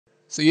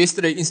So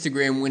yesterday,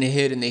 Instagram went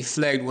ahead and they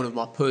flagged one of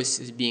my posts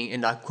as being,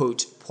 and I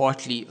quote,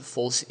 partly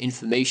false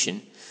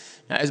information.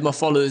 Now, as my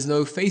followers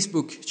know,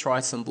 Facebook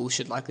tried some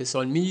bullshit like this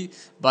on me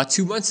about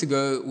 2 months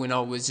ago when I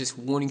was just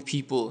warning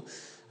people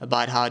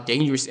about how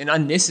dangerous and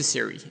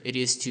unnecessary it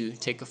is to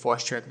take a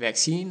fast-track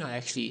vaccine. I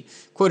actually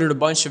quoted a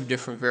bunch of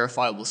different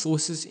verifiable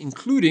sources,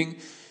 including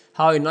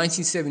how in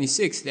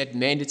 1976 that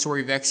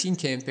mandatory vaccine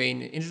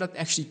campaign ended up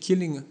actually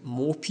killing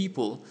more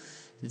people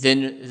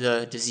than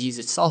the disease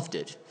itself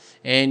did.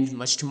 And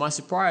much to my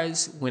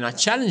surprise, when I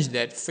challenged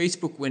that,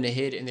 Facebook went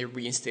ahead and they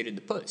reinstated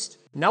the post.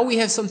 Now we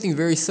have something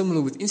very similar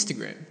with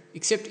Instagram,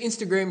 except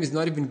Instagram is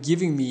not even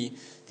giving me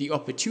the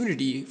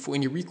opportunity for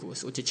any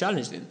recourse or to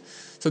challenge them.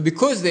 So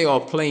because they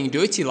are playing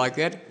dirty like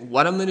that,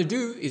 what I'm going to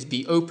do is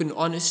be open,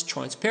 honest,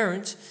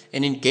 transparent,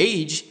 and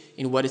engage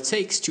in what it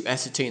takes to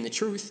ascertain the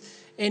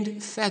truth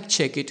and fact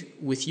check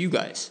it with you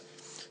guys.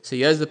 So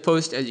here's the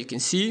post, as you can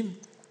see.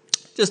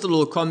 Just a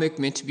little comic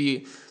meant to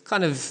be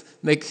kind of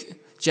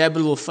jab a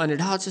little fun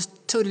at how just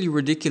totally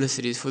ridiculous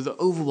it is for the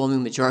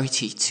overwhelming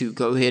majority to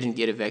go ahead and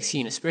get a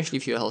vaccine, especially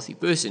if you're a healthy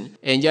person.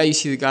 And yeah, you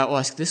see the guy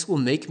ask, this will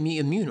make me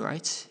immune,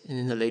 right? And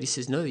then the lady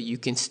says, no, you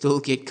can still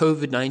get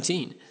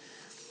COVID-19.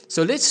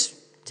 So let's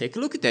take a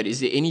look at that. Is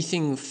there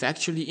anything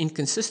factually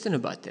inconsistent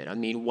about that? I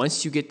mean,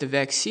 once you get the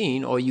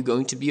vaccine, are you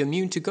going to be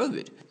immune to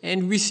COVID?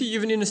 And we see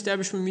even in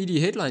establishment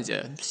media headlines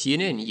here,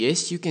 CNN,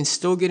 yes, you can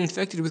still get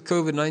infected with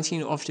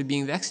COVID-19 after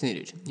being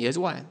vaccinated. Here's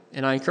why.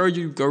 And I encourage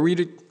you to go read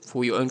it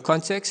for your own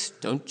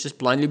context. Don't just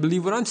blindly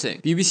believe what I'm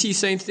saying. BBC,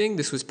 same thing.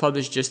 This was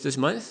published just this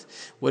month.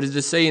 What does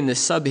it say in the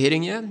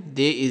subheading here?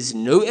 There is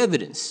no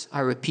evidence,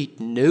 I repeat,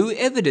 no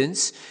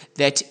evidence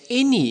that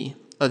any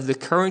of the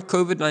current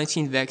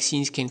COVID-19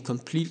 vaccines can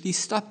completely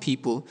stop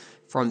people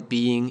from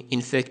being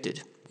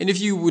infected. And if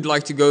you would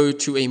like to go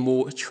to a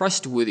more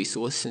trustworthy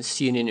source, since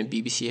CNN and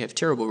BBC have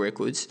terrible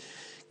records,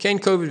 can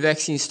COVID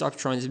vaccines stop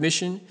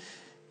transmission?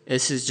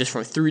 This is just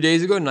from 3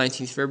 days ago,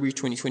 19th February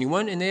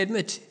 2021, and they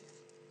admit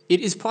it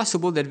is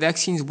possible that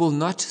vaccines will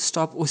not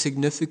stop or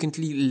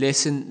significantly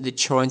lessen the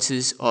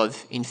chances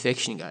of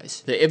infection,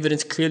 guys. The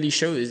evidence clearly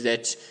shows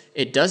that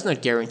it does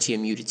not guarantee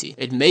immunity.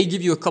 It may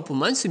give you a couple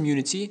months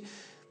immunity,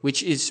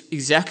 which is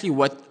exactly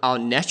what our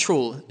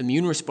natural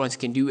immune response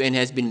can do and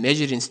has been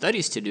measured in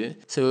studies to do.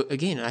 So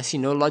again, I see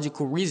no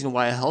logical reason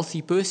why a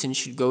healthy person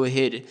should go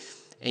ahead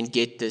and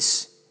get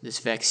this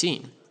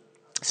vaccine,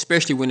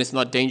 especially when it's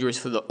not dangerous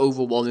for the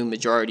overwhelming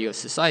majority of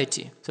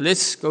society. So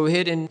let's go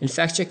ahead and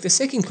fact check the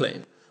second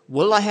claim.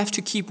 Will I have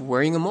to keep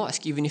wearing a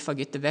mask even if I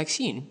get the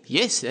vaccine?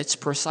 Yes, that's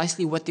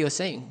precisely what they are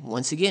saying.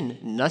 Once again,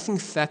 nothing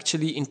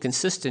factually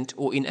inconsistent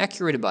or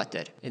inaccurate about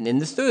that. And then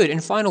the third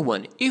and final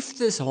one, if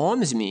this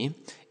harms me,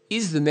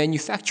 is the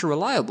manufacturer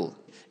liable?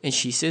 And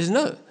she says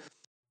no.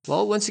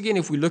 Well, once again,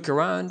 if we look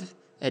around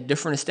at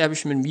different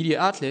establishment media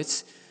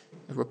outlets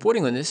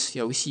reporting on this,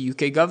 we see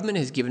UK government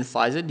has given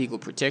Pfizer legal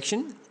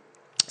protection,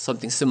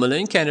 something similar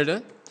in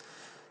Canada.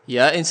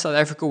 Yeah, in South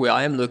Africa, where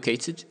I am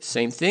located,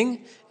 same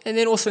thing. And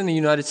then also in the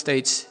United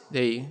States,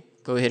 they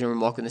go ahead and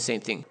remark on the same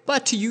thing.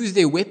 But to use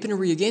their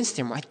weaponry against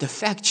them, right? The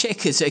fact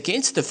checkers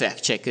against the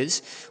fact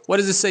checkers. What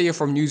does it say here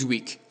from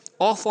Newsweek?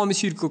 Are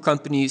pharmaceutical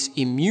companies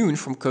immune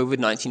from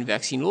COVID-19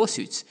 vaccine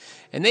lawsuits?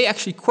 And they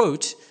actually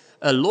quote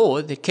a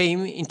law that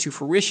came into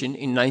fruition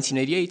in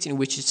 1988 in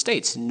which it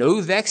states,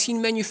 no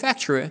vaccine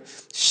manufacturer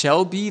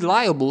shall be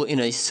liable in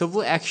a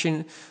civil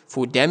action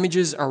for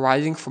damages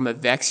arising from a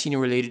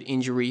vaccine-related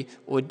injury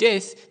or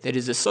death that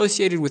is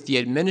associated with the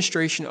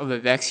administration of a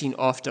vaccine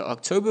after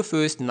October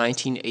 1st,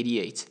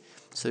 1988.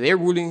 So their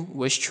ruling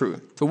was true.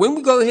 So when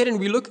we go ahead and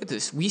we look at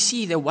this, we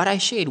see that what I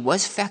shared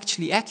was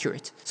factually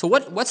accurate. So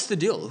what's the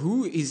deal?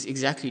 Who is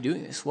exactly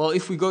doing this? Well,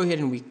 if we go ahead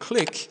and we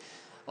click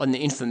on the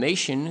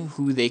information,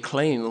 who they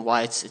claim and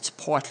why it's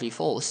partly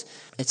false,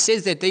 it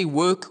says that they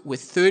work with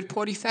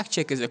third-party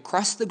fact-checkers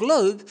across the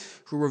globe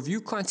who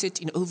review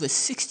content in over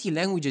 60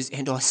 languages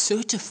and are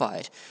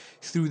certified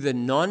through the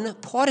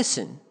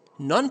non-partisan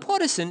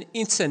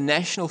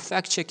international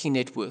fact-checking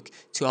network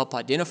to help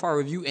identify,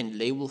 review, and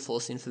label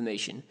false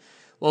information.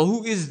 Well,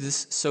 who is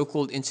this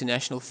so-called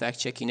international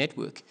fact-checking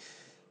network?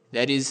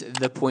 That is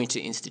the Pointer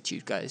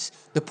Institute, guys.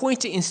 The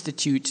Pointer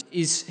Institute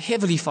is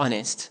heavily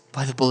financed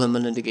by the Bill and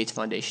Melinda Gates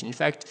Foundation. In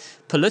fact,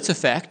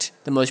 PolitiFact,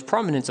 the most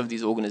prominent of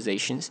these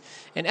organizations,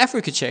 and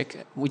Africa Check,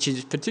 which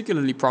is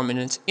particularly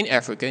prominent in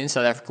Africa, in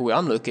South Africa where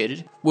I'm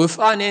located, were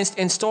financed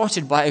and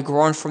started by a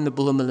grant from the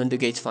Bill and Melinda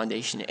Gates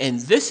Foundation.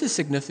 And this is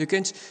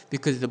significant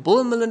because the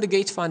Bill and Melinda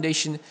Gates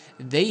Foundation,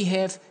 they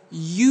have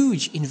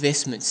huge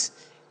investments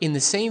in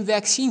the same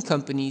vaccine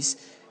companies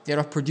that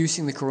are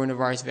producing the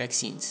coronavirus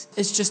vaccines.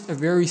 It's just a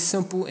very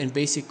simple and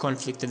basic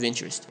conflict of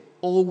interest.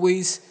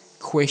 Always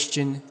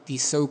question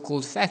these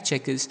so-called fact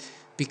checkers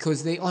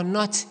because they are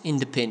not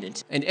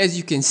independent. And as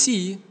you can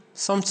see,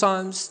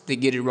 sometimes they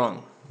get it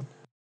wrong.